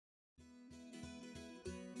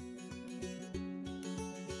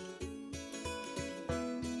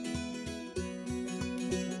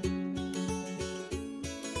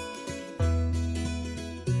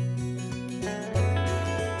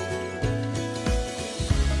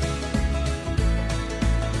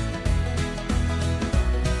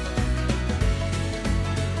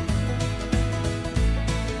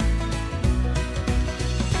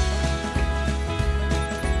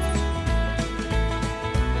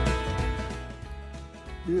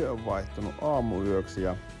Yö on vaihtunut aamuyöksi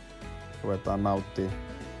ja ruvetaan nauttimaan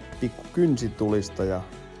pikku kynsitulista ja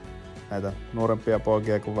näitä nuorempia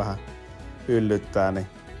poikia kun vähän yllyttää, niin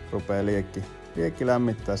rupeaa liekki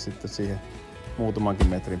lämmittää sitten siihen muutamankin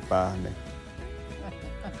metrin päähän. Niin.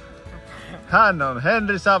 Hän on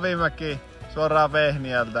Henri Savimäki suoraan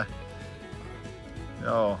Vehniältä.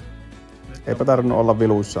 Joo. Eipä tarvinnut olla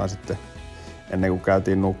viluissaan sitten ennen kuin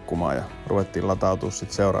käytiin nukkumaan ja ruvettiin latautua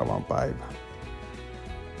sitten seuraavaan päivään.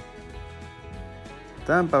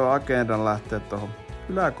 Tämän päivän agendan lähtee tuohon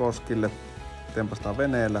Yläkoskille. Tempastaan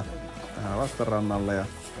veneellä tähän vastarannalle ja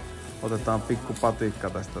otetaan pikku patikka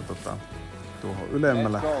tästä tuohon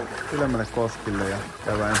ylemmälle koskille ja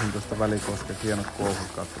käydään ensin tuosta Välikosken hienot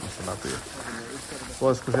kuohut katsomassa läpi.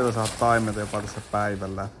 Voisiko siellä saada taimenta jopa tässä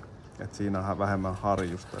päivällä, että siinä on vähemmän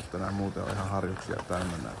harjusta, että nämä muuten on ihan harjuksia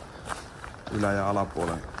täynnä nämä ylä- ja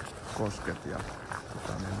alapuolen kosket ja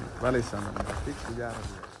niin välissä on näitä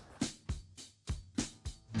pikkujärviä.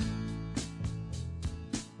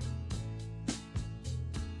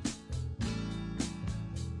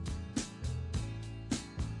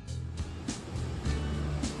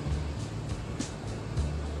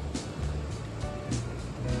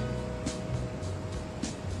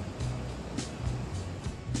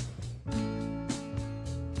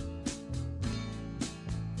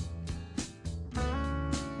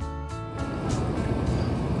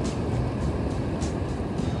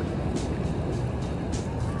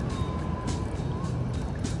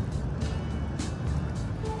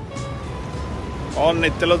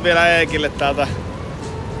 Onnittelut vielä Eekille täältä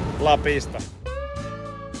Lapista.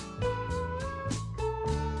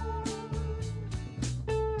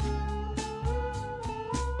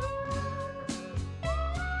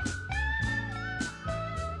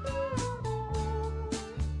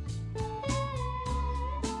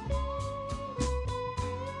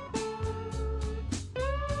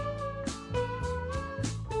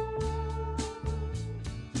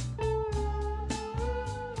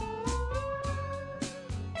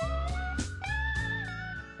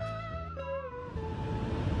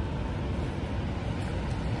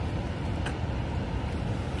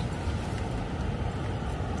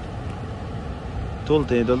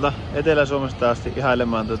 Tultiin tuolta Etelä-Suomesta asti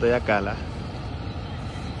ihailemaan tuota Jäkälää.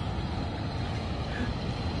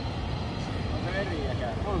 On se eri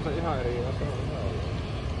Jäkälä. On se ihan eri Jäkälä.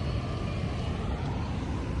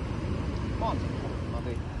 Mä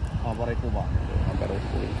otin pari kuvaa. Ihan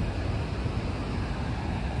peruskuvia.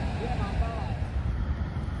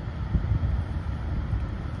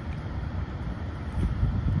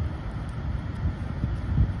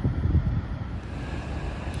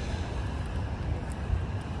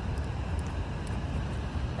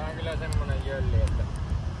 Semmonen jölli, että...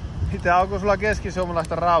 Mitä, onko sulla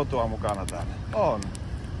keskisuomalaista rautua mukana täällä? On.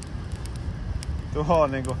 Tuo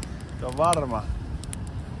on niinku, se on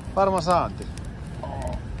varma saanti.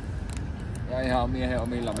 Oh. Ja ihan miehen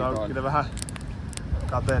omilla mitoilla. Kyllä vähän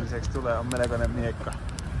kateelliseksi tulee, on melkoinen miekka.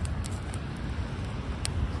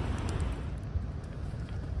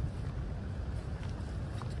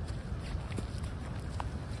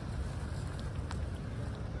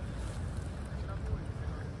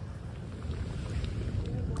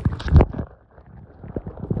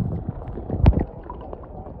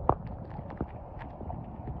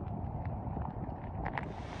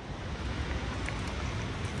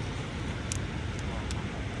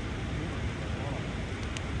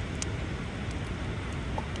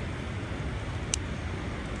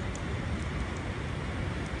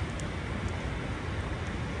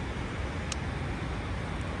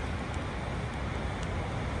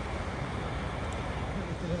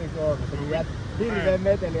 Hirveen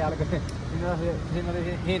meteli alkoi. Siinä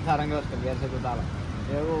oli Hinthaaran kosken vieressä täällä.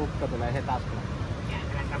 Ja joku ukko tulee se taskulla.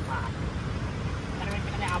 Jäätelä tapaa.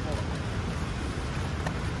 Tarvitsetko ne apua?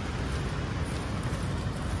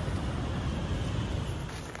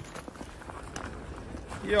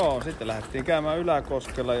 Joo, sitten lähdettiin käymään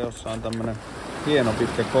Yläkoskella, jossa on tämmönen hieno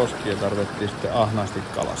pitkä koski ja tarvittiin sitten ahnaasti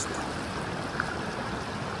kalastaa.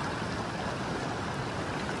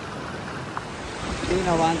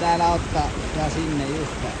 Siinä on vaan täällä ottaa ja sinne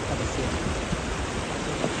just, kato siellä.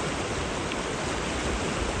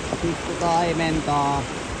 Pikku taimentaa.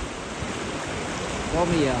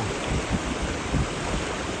 Komia.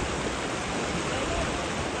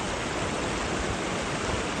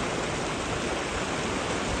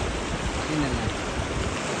 Sinne näin.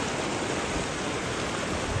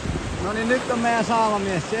 No niin, nyt on meidän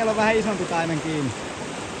saamamies. Siellä on vähän isompi taimen kiinni.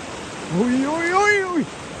 Ui, ui, ui, ui!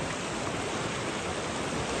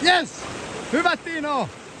 Yes! Hyvä Tino!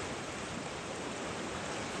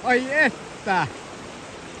 Ai että!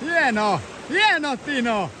 Hienoa! Hieno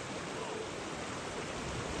Tino!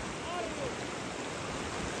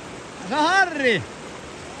 Se on Harri!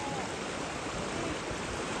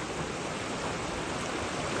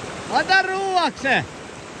 Ota ruuakse!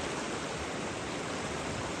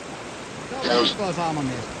 Se on uskoa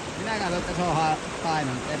saamamies. Minä katson, että se on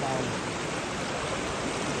Tainon epäonnistunut.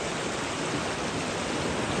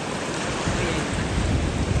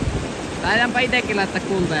 Taidanpa itekin laittaa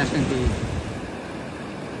kulta äsken kiinni.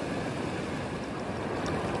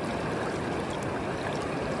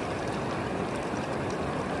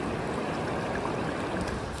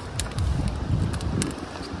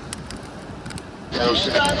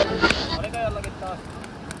 Oliko jollakin taas?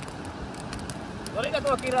 Oliko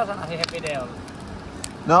tuo kirosana siihen videolle?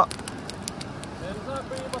 No. Sen saa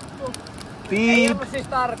piipottua. Piip. Ei ollut siis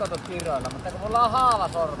tarkoitus kiroilla, mutta kun mulla on haava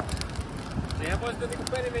sormi. Siihen voi sitten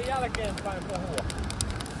niinku perimin jälkeenpäin puhua.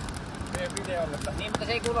 Meidän videolle. Niin, mutta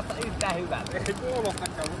se ei kuulosta yhtään hyvältä. Ei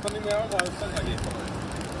kuulostakaan, mutta nimenomaan just sen takia.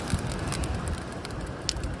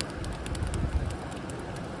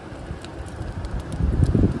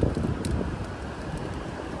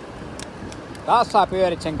 Taas saa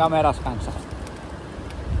pyörit sen kameras kanssa.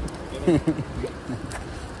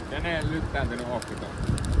 Kenen lyttääntynyt oppito?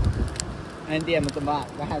 En tiedä, mutta mä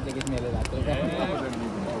vähän tekis mieli lähteä.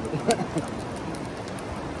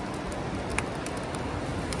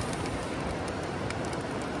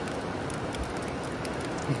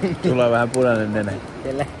 Sulla on vähän punainen nenä.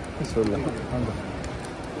 Kelle? Sulla. Onko?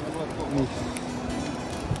 Missä?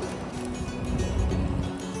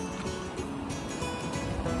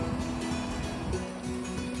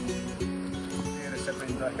 Vieressä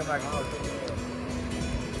pinto, ehkä mäkin olisin.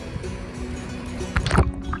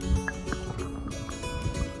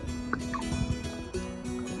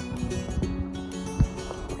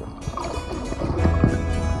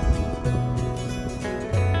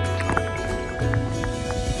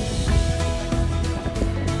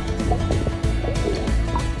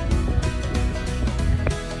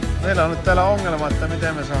 Meillä on nyt täällä ongelma, että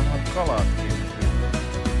miten me saadaan kalat kiinni.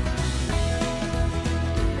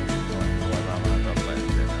 Voidaan vähän tällä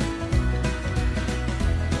eteenpäin.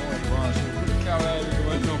 Oi vaan, sun käy yli, kun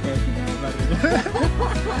voit nopeasti mennä värillä.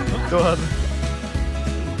 Tuolta.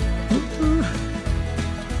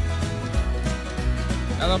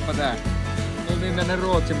 Katsoppa tää. Tultiin tänne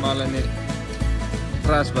Ruotsin maalle, niin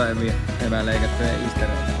rasvaimia eväleikattuja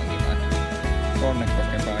istereitä onkin vähän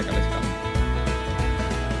Konnekosken paikalliskalla.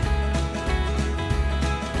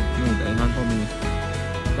 Muuten ihan komia.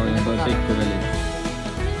 Toinen toi pikkuveli.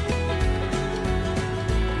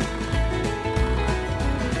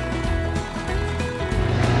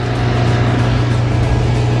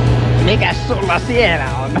 Mikäs sulla siellä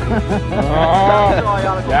on?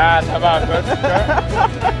 Jäätävä kökkö.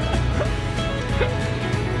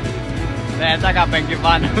 Meidän takapenkin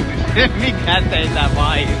vanhuus. Mikä teitä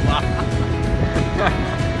vaivaa?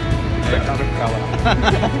 Ei kaadu kalaa.